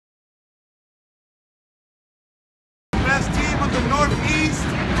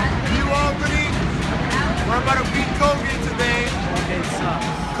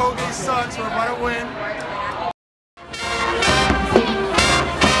So about a win.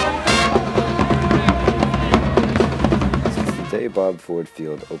 The day Bob Ford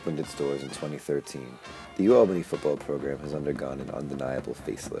Field opened its doors in 2013, the UAlbany football program has undergone an undeniable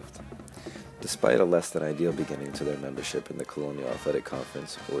facelift. Despite a less than ideal beginning to their membership in the Colonial Athletic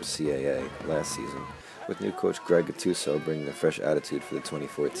Conference, or CAA, last season, with new coach Greg Gattuso bringing a fresh attitude for the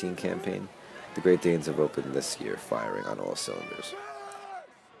 2014 campaign, the Great Danes have opened this year firing on all cylinders.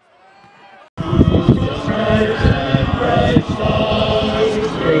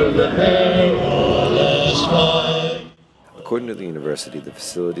 According to the university, the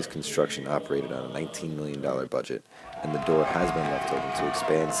facility's construction operated on a $19 million budget, and the door has been left open to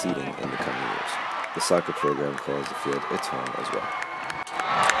expand seating in the coming years. The soccer program calls the field its home as well.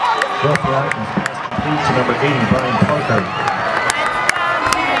 To number 80, Brian Parker.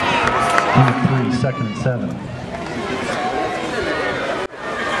 Unit 3, second and 7.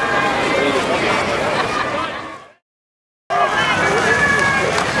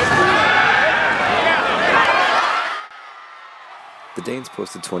 The Danes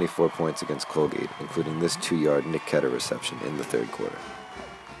posted 24 points against Colgate, including this 2-yard Nick Ketter reception in the third quarter.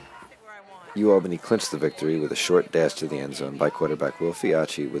 UAlbany clinched the victory with a short dash to the end zone by quarterback Will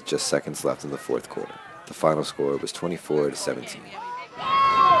Fiacci with just seconds left in the fourth quarter. The final score was 24-17.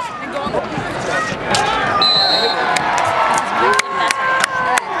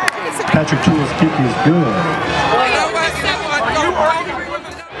 Patrick Toole's kick is good.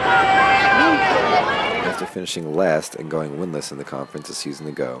 After finishing last and going winless in the conference a season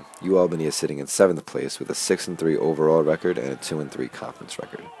ago, UAlbany is sitting in 7th place with a 6-3 overall record and a 2-3 conference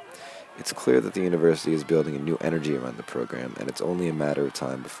record. It's clear that the university is building a new energy around the program, and it's only a matter of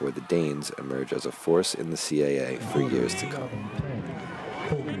time before the Danes emerge as a force in the CAA for years to come.